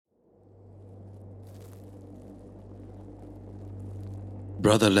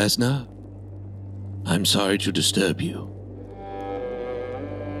Brother Lesnar, I'm sorry to disturb you.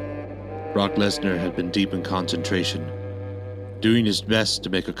 Brock Lesnar had been deep in concentration, doing his best to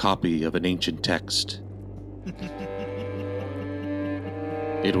make a copy of an ancient text.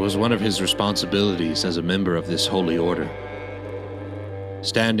 It was one of his responsibilities as a member of this holy order.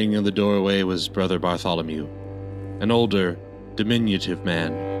 Standing in the doorway was Brother Bartholomew, an older, diminutive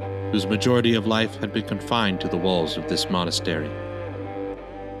man whose majority of life had been confined to the walls of this monastery.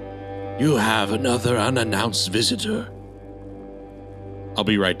 You have another unannounced visitor. I'll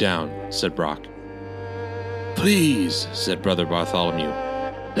be right down, said Brock. Please, said Brother Bartholomew,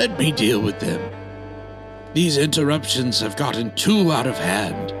 let me deal with them. These interruptions have gotten too out of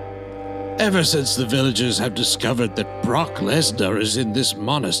hand. Ever since the villagers have discovered that Brock Lesnar is in this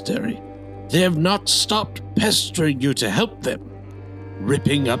monastery, they have not stopped pestering you to help them,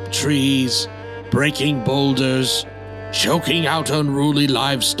 ripping up trees, breaking boulders, choking out unruly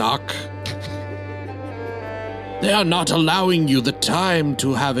livestock. They are not allowing you the time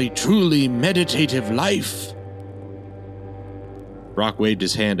to have a truly meditative life. Brock waved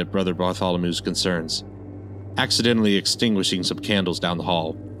his hand at Brother Bartholomew's concerns, accidentally extinguishing some candles down the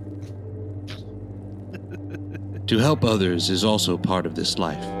hall. To help others is also part of this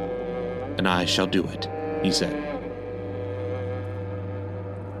life, and I shall do it, he said.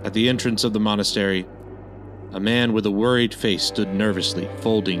 At the entrance of the monastery, a man with a worried face stood nervously,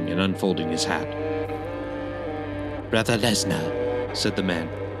 folding and unfolding his hat. Brother Lesnar, said the man,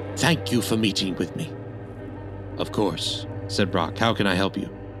 thank you for meeting with me. Of course, said Brock. How can I help you?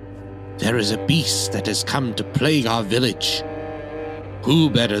 There is a beast that has come to plague our village. Who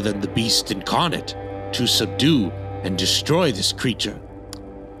better than the beast incarnate to subdue and destroy this creature?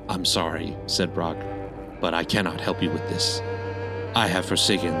 I'm sorry, said Brock, but I cannot help you with this. I have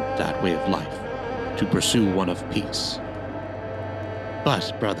forsaken that way of life to pursue one of peace.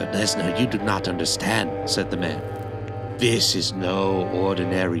 But, Brother Lesnar, you do not understand, said the man. This is no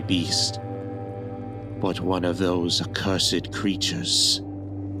ordinary beast, but one of those accursed creatures.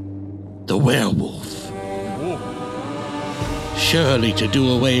 The werewolf. Whoa. Surely to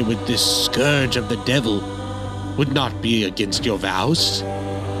do away with this scourge of the devil would not be against your vows.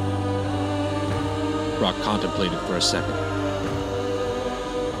 Brock contemplated for a second.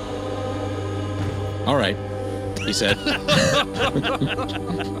 All right, he said.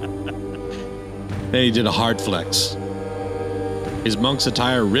 Then he did a hard flex. His monk's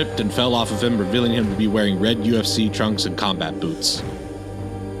attire ripped and fell off of him, revealing him to be wearing red UFC trunks and combat boots.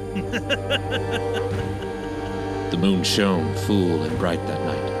 The moon shone full and bright that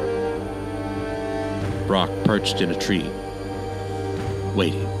night. Brock perched in a tree,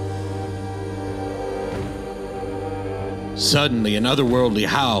 waiting. Suddenly, an otherworldly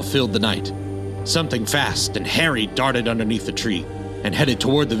howl filled the night. Something fast and hairy darted underneath the tree and headed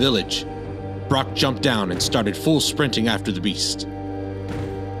toward the village. Brock jumped down and started full sprinting after the beast.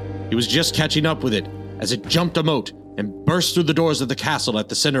 He was just catching up with it as it jumped a moat and burst through the doors of the castle at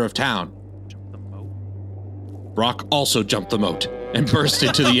the center of town. Jump the moat? Brock also jumped the moat and burst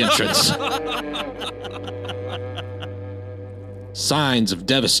into the entrance. Signs of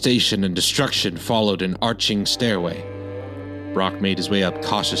devastation and destruction followed an arching stairway. Brock made his way up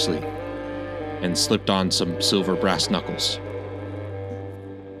cautiously and slipped on some silver brass knuckles.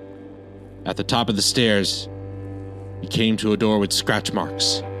 At the top of the stairs, he came to a door with scratch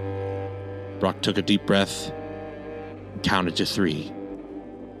marks. Brock took a deep breath and counted to 3.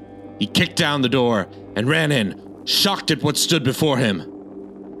 He kicked down the door and ran in, shocked at what stood before him.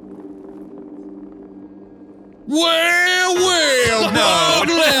 Well, Brock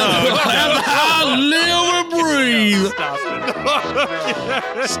Lesnar, I live and breathe.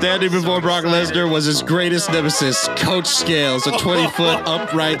 Standing before Brock Lesnar was his greatest nemesis, Coach Scales, a 20-foot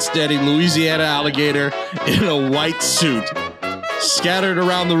upright, standing Louisiana alligator in a white suit. Scattered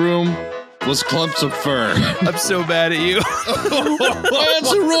around the room was clumps of fur. I'm so mad at you.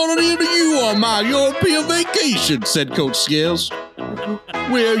 That's running into you on my European vacation, said Coach Scales.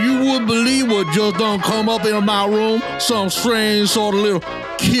 Well, you wouldn't believe what just done come up into my room. Some strange sort of little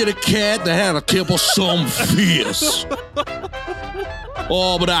kitty cat that had a tip of some fierce.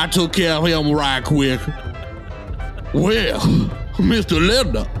 Oh, but I took care of him right quick. Well, Mr.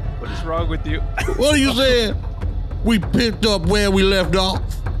 Lesnar. What is wrong with you? What do you say? We picked up where we left off.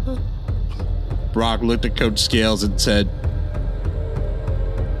 Brock looked at Coach Scales and said,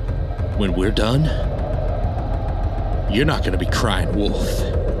 when we're done, you're not going to be crying wolf.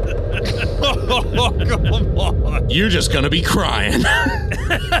 Oh, come on. You're just going to be crying.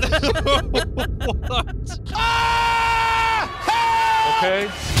 What? Okay.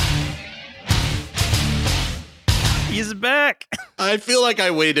 He's back. I feel like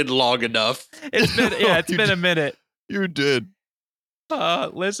I waited long enough. It's been a minute. You did.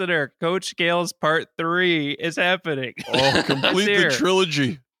 Listener, Coach Scales Part 3 is happening. Oh, complete the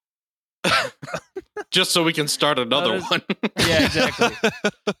trilogy. Just so we can start another one. Yeah, exactly.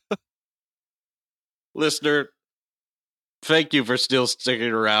 Listener, thank you for still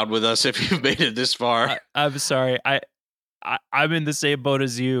sticking around with us if you've made it this far. I'm sorry. I'm in the same boat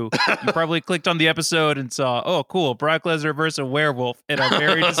as you. You probably clicked on the episode and saw, oh, cool, Brock Lesnar versus a werewolf, and I'm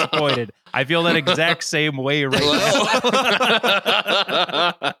very disappointed. I feel that exact same way right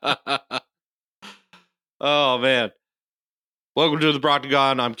now. Oh, man. Welcome to the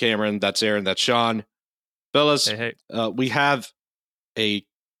Broctagon. I'm Cameron. That's Aaron. That's Sean. Fellas, Hey. We have a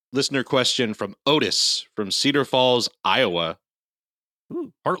listener question from Otis from Cedar Falls, Iowa.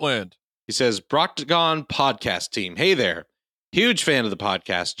 Ooh, Heartland. He says, Broctagon podcast team. Hey there. Huge fan of the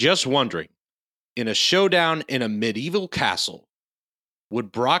podcast. Just wondering, in a showdown in a medieval castle,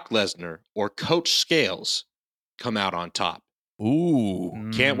 would Brock Lesnar or Coach Scales come out on top?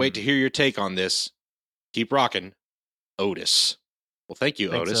 Ooh. Can't wait to hear your take on this. Keep rocking, Otis. Well, thank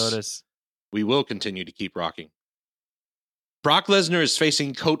you, Thanks, Otis. We will continue to keep rocking. Brock Lesnar is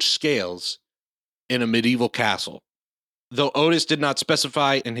facing Coach Scales in a medieval castle. Though Otis did not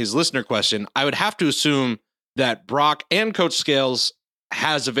specify in his listener question, I would have to assume that Brock and Coach Scales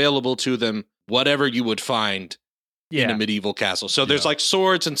has available to them whatever you would find in a medieval castle. So there's like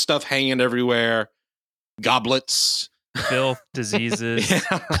swords and stuff hanging everywhere, goblets, filth, diseases,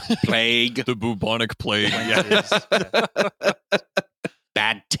 plague, the bubonic plague,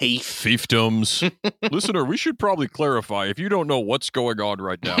 bad teeth, fiefdoms. Listener, we should probably clarify if you don't know what's going on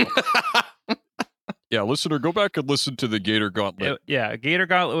right now. Yeah, listener, go back and listen to the Gator Gauntlet. Gator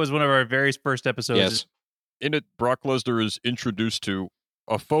Gauntlet was one of our very first episodes. Yes. In it, Brock Lesnar is introduced to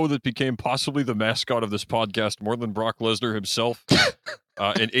a foe that became possibly the mascot of this podcast more than Brock Lesnar himself.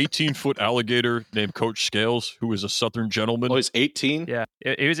 An 18-foot alligator named Coach Scales, who is a Southern gentleman. Oh, he's 18? Yeah,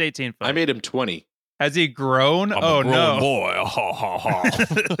 he was 18. I made him 20. Has he grown? I'm a grown no. boy. Ha, ha, ha.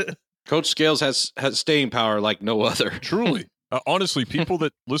 Coach Scales has staying power like no other. Truly. Honestly, people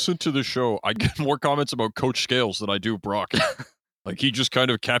that listen to the show, I get more comments about Coach Scales than I do Brock. Like, he just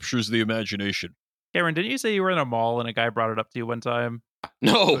kind of captures the imagination. Cameron, didn't you say you were in a mall and a guy brought it up to you one time?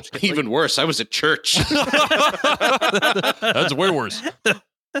 No, even worse. I was at church. That's way worse.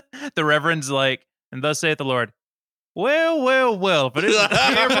 The Reverend's like, and thus saith the Lord, well, if it isn't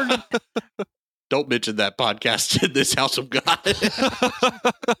Cameron. Don't mention that podcast in this house of God.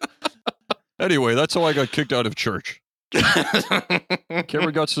 Anyway, that's how I got kicked out of church.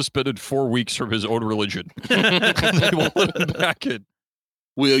 Cameron got suspended 4 weeks from his own religion. They won't let him back in.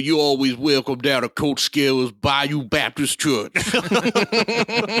 Well, you always welcome down to Coach Scales Bayou Baptist Church.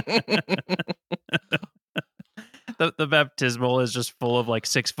 The baptismal is just full of like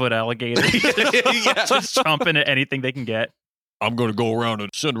 6-foot alligators. Just chomping at anything they can get. I'm going to go around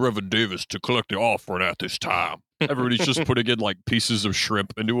and send Reverend Davis to collect the offering at this time. Everybody's just putting in like pieces of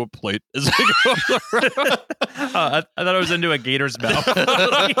shrimp into a plate as they go around. I thought I was into a gator's mouth.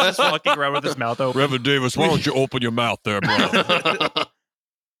 He's just walking around with his mouth open. Reverend Davis, why don't you open your mouth there, bro?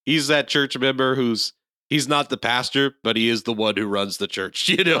 He's that church member he's not the pastor, but he is the one who runs the church.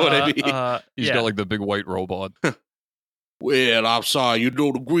 You know what I mean? He's got like the big white robe on. Well, I'm sorry you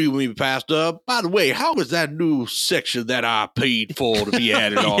don't agree with me, Pastor. By the way, how is that new section that I paid for to be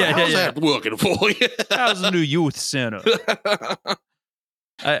added on? How's that working for you? How's the new youth center?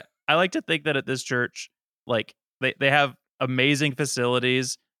 I like to think that at this church, like they have amazing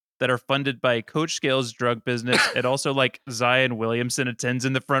facilities that are funded by Coach Scales' drug business, and also like Zion Williamson attends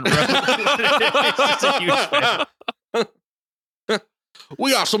in the front row. It's just a huge fan.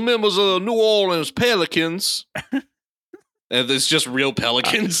 We got some members of the New Orleans Pelicans. And it's just real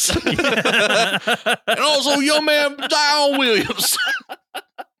pelicans. And also your man, Zion Williams.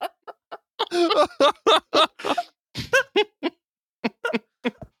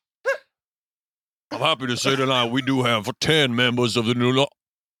 I'm happy to say tonight we do have 10 members of the New Law.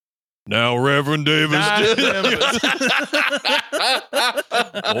 Now, Reverend Davis.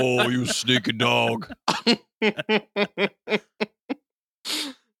 Oh, you sneaky dog.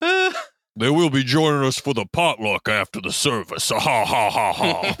 They will be joining us for the potluck after the service. Ha, ha, ha,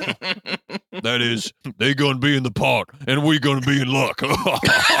 ha. That is, they gonna be in the pot, and we gonna be in luck.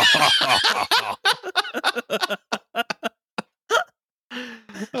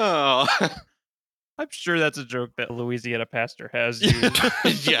 Oh. I'm sure that's a joke that Louisiana pastor has used.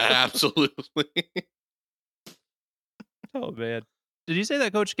 Yeah, absolutely. Oh, man. Did you say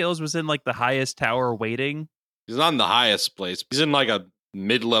that Coach Scales was in, like, the highest tower waiting? He's not in the highest place. He's in, like, a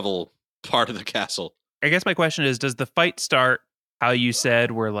mid-level part of the castle. I guess my question is, does the fight start how you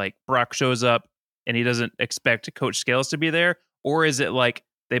said, where like Brock shows up and he doesn't expect Coach Scales to be there? Or is it like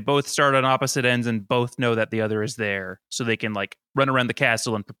they both start on opposite ends and both know that the other is there, so they can like run around the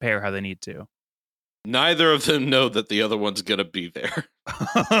castle and prepare how they need to? Neither of them know that the other one's gonna be there.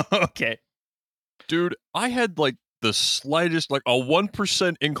 Okay. Dude, I had like the slightest, like a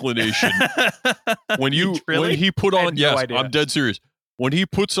 1% inclination when he put on, no idea. I'm dead serious. When he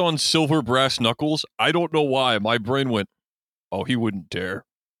puts on silver brass knuckles, I don't know why, my brain went, oh, he wouldn't dare.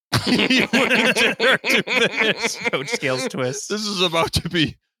 He wouldn't dare do this. Coach Scales twist. This is about to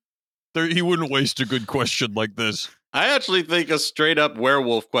be, he wouldn't waste a good question like this. I actually think a straight up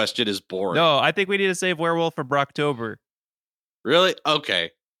werewolf question is boring. No, I think we need to save Werewolf for Brocktober. Really?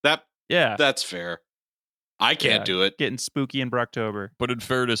 Okay. Yeah. That's fair. I can't do it. Getting spooky in Brocktober. But in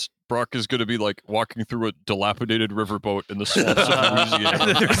fairness, Brock is going to be like walking through a dilapidated riverboat in the swamps of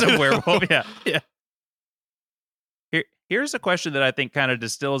Louisiana. There's a werewolf. Yeah. Here's a question that I think kind of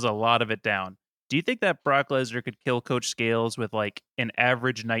distills a lot of it down. Do you think that Brock Lesnar could kill Coach Scales with like an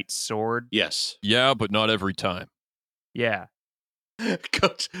average knight's sword? Yes. Yeah, but not every time. Yeah.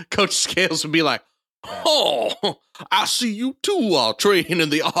 Coach Scales would be like, oh, I see you too are trained in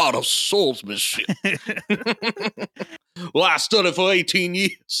the art of swordsmanship. Well, I studied for 18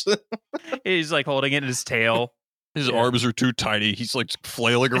 years. He's like holding it in his tail. His arms are too tiny. He's like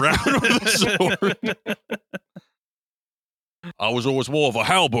flailing around with a sword. I was always more of a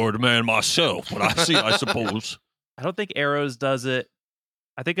halberd man myself, but I suppose. I don't think arrows does it.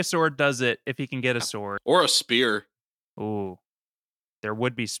 I think a sword does it if he can get a sword. Or a spear. Ooh. There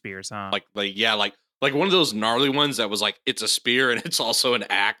would be spears, huh? Like one of those gnarly ones that was like, it's a spear and it's also an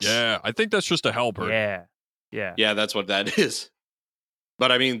axe. Yeah, I think that's just a halberd. Yeah. Yeah, that's what that is.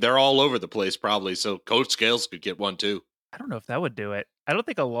 But I mean, they're all over the place probably, so Coach Scales could get one too. I don't know if that would do it. I don't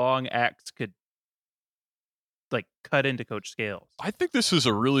think a long axe could like cut into Coach Scales. I think this is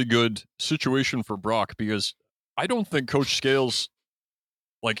a really good situation for Brock because I don't think Coach Scales,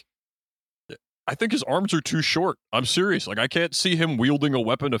 like, I think his arms are too short. I'm serious. Like, I can't see him wielding a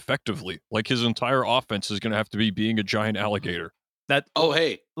weapon effectively. Like, his entire offense is going to have to be being a giant alligator.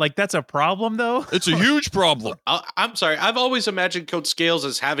 Hey. That's a problem, though? It's a huge problem. I'm sorry. I've always imagined Coach Scales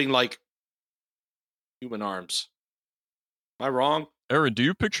as having, like, human arms. Am I wrong? Aaron, do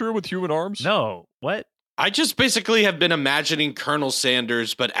you picture her with human arms? No. What? I just basically have been imagining Colonel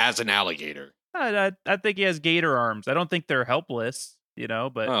Sanders, but as an alligator. I think he has gator arms. I don't think they're helpless,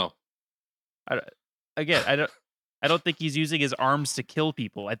 but... Oh. I don't think he's using his arms to kill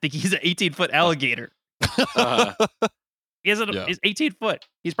people. I think he's an 18-foot alligator. He's 18 foot.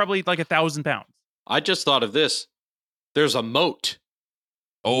 He's probably like 1,000 pounds. I just thought of this. There's a moat.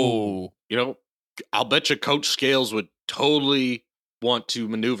 Oh. I'll bet you Coach Scales would totally want to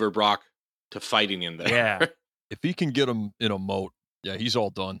maneuver Brock to fighting in there. Yeah. If he can get him in a moat, yeah, he's all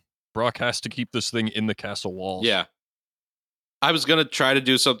done. Brock has to keep this thing in the castle walls. Yeah. I was going to try to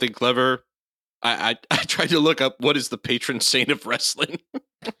do something clever. I tried to look up what is the patron saint of wrestling.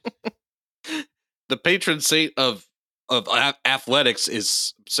 The patron saint of athletics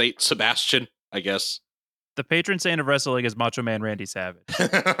is Saint Sebastian, I guess. The patron saint of wrestling is Macho Man Randy Savage.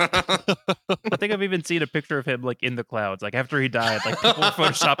 I think I've even seen a picture of him like in the clouds, like after he died. Like people were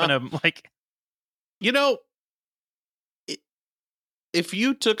photoshopping him. Like, if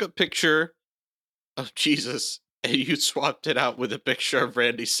you took a picture of Jesus and you swapped it out with a picture of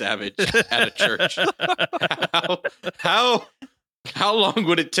Randy Savage at a church, how long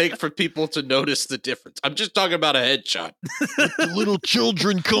would it take for people to notice the difference? I'm just talking about a headshot. Let the little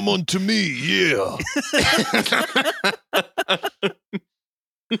children come unto me, yeah.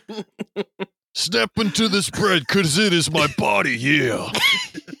 Step into this bread, cause it is my body, yeah.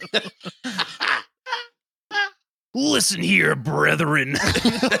 Listen here, brethren.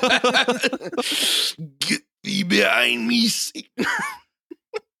 Get thee behind me, Satan.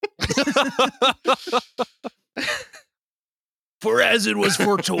 For as it was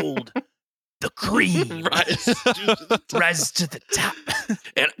foretold, the cream rises to the top.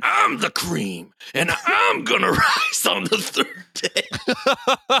 And I'm the cream, and I'm gonna rise on the third day.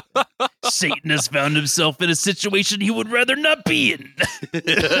 Satan has found himself in a situation he would rather not be in.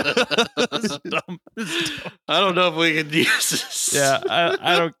 This is dumb. I don't know if we can use this. Yeah,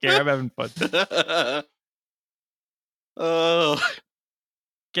 I don't care. I'm having fun. Oh.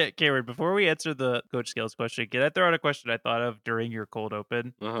 Cameron, before we answer the Coach Scales question, can I throw out a question I thought of during your cold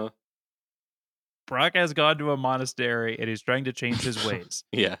open? Uh-huh. Brock has gone to a monastery and he's trying to change his ways.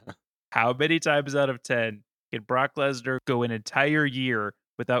 Yeah. How many times out of 10 can Brock Lesnar go an entire year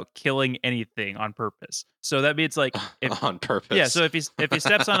without killing anything on purpose? So that means like on purpose. Yeah, so if he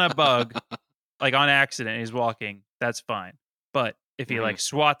steps on a bug, like on accident, and he's walking, that's fine. But if he like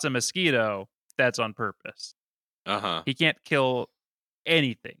swats a mosquito, that's on purpose. He can't kill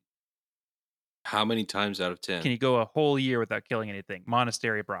anything. How many times out of 10? Can you go a whole year without killing anything?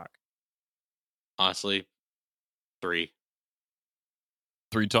 Monastery Brock. Honestly, 3.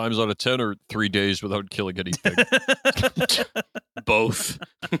 3 times out of 10 or 3 days without killing anything? Both.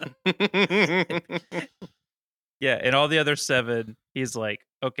 Yeah, and all the other 7, he's like,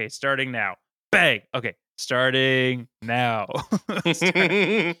 okay, starting now. Bang! Okay, starting now.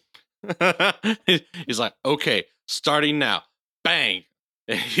 He's like, okay, starting now. Bang!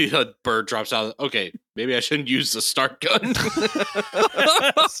 A bird drops out. Okay, maybe I shouldn't use the start gun.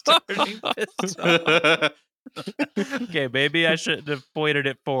 Starting pistol. Okay, maybe I should have pointed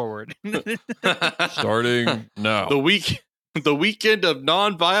it forward. Starting now. The weekend of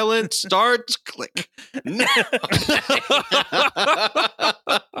nonviolence starts. Click now.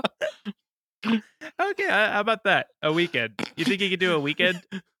 Okay, how about that? A weekend. You think he could do a weekend?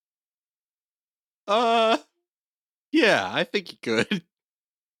 Yeah, I think he could.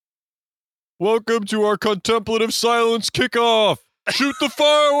 Welcome to our contemplative silence kickoff. Shoot the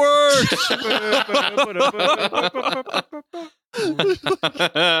fireworks.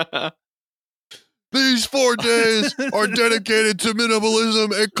 These 4 days are dedicated to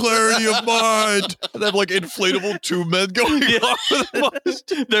minimalism and clarity of mind. And they have like inflatable 2 men going off.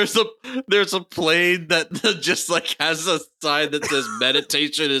 There's a plane that just like has a sign that says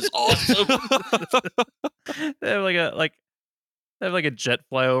meditation is awesome. They have like a jet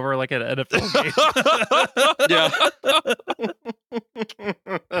fly over like an NFL game.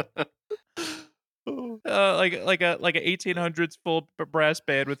 Like a 1800s full brass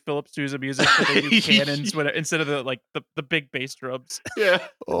band with Philip Sousa music, but they do cannons instead of the big bass drums. Yeah.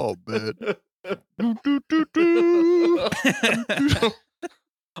 Oh man.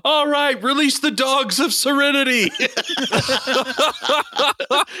 All right, release the dogs of serenity.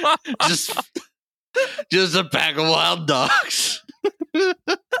 just a pack of wild dogs. I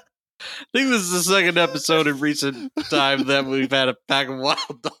think this is the second episode in recent time that we've had a pack of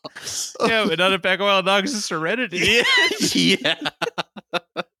wild dogs. Yeah, but not a pack of wild dogs is serenity. Yeah.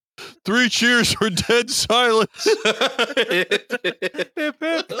 3 cheers for dead silence. Hip,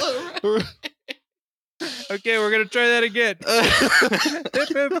 hip. Okay, we're gonna try that again. Hip,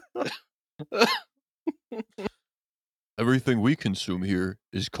 hip. Everything we consume here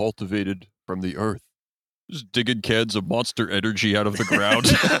is cultivated from the earth. Just digging cans of Monster Energy out of the ground.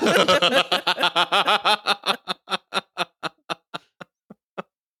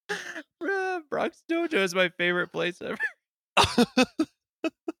 Brock's Dojo is my favorite place ever.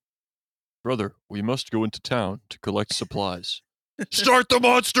 Brother, we must go into town to collect supplies. Start the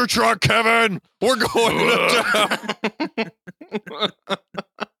monster truck, Kevin! We're going to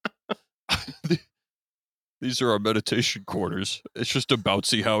town! These are our meditation quarters. It's just a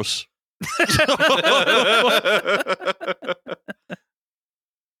bouncy house.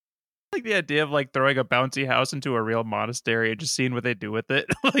 Like the idea of like throwing a bouncy house into a real monastery and just seeing what they do with it.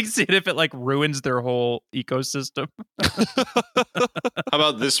 Like seeing if it like ruins their whole ecosystem. How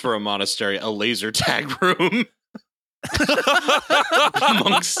about this for a monastery? A laser tag room.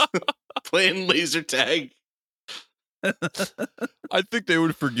 Monks playing laser tag. I think they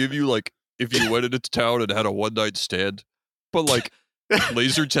would forgive you like if you went into town and had a one-night stand. But like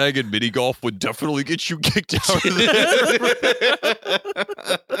laser tag and mini golf would definitely get you kicked out of there.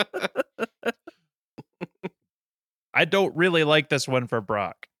 I don't really like this one for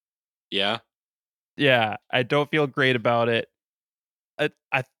Brock. Yeah. Yeah, I don't feel great about it.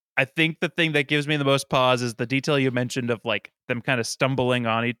 I think the thing that gives me the most pause is the detail you mentioned of like them kind of stumbling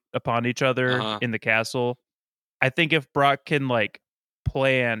upon each other in the castle. I think if Brock can like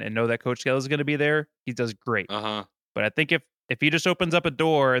plan and know that Coach Scale is going to be there, he does great. But I think if he just opens up a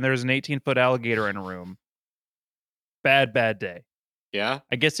door and there's an 18-foot alligator in a room, bad day. Yeah.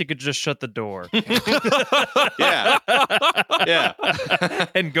 I guess he could just shut the door. Yeah. Yeah.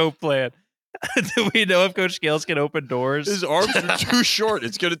 And go plan. Do we know if Coach Scales can open doors? His arms are too short.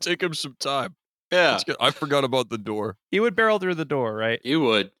 It's going to take him some time. Yeah. I forgot about the door. He would barrel through the door, right? He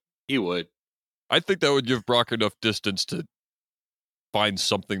would. I think that would give Brock enough distance to find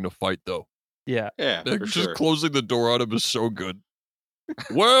something to fight, though. Yeah. Yeah. For Just sure. closing the door on him is so good.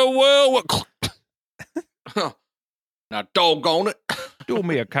 Well. Now, doggone it. Do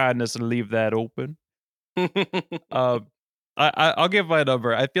me a kindness and leave that open. I'll give my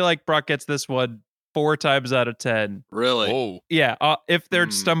number. I feel like Brock gets this one 4 times out of 10. Really? Oh. Yeah, if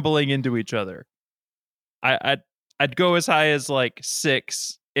they're stumbling into each other. I'd go as high as like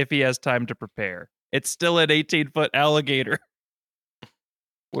 6 if he has time to prepare. It's still an 18-foot alligator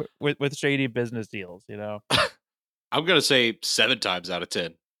with shady business deals, you know? I'm going to say 7 times out of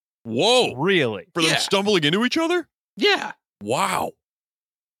 10. Whoa. Really? For them Yeah. stumbling into each other? Yeah. Wow.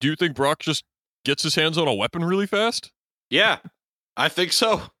 Do you think Brock just gets his hands on a weapon really fast? Yeah. I think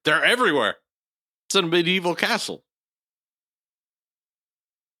so. They're everywhere. It's a medieval castle.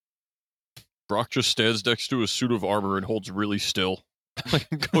 Brock just stands next to a suit of armor and holds really still.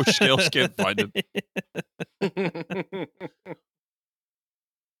 Coach Scales can't find him.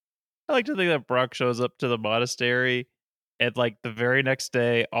 I like to think that Brock shows up to the monastery and like the very next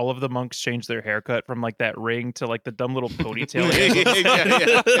day, all of the monks change their haircut from like that ring to like the dumb little ponytail.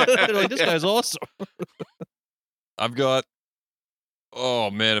 Yeah. They're like, this guy's awesome. I've got,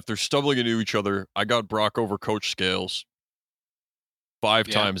 oh man, if they're stumbling into each other, I got Brock over Coach Scales 5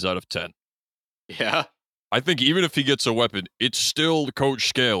 times out of 10. Yeah. I think even if he gets a weapon, it's still Coach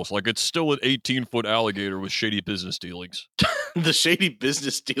Scales. Like, it's still an 18-foot alligator with shady business dealings. The shady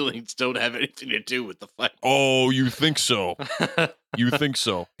business dealings don't have anything to do with the fight. Oh, you think so? You think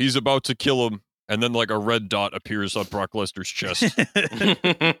so? He's about to kill him, and then like a red dot appears on Brock Lesnar's chest.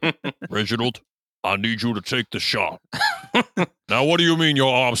 Reginald, I need you to take the shot. Now, what do you mean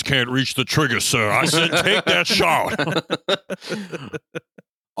your arms can't reach the trigger, sir? I said take that shot.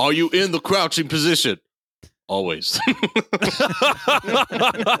 Are you in the crouching position? Always.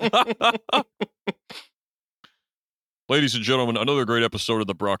 Ladies and gentlemen, another great episode of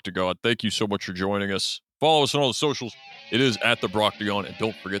The Brock to God. Thank you so much for joining us. Follow us on all the socials. It is at The Brock to God, and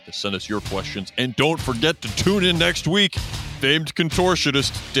don't forget to send us your questions. And don't forget to tune in next week. Famed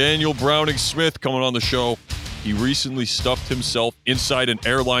contortionist Daniel Browning Smith coming on the show. He recently stuffed himself inside an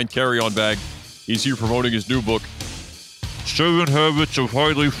airline carry-on bag. He's here promoting his new book, 7 Habits of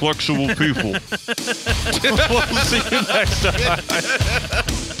Highly Flexible People. We'll see you next time.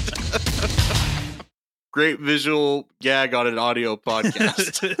 Great visual gag on an audio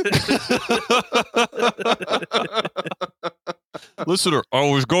podcast. Listener, I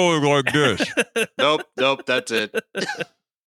was going like this. Nope, that's it.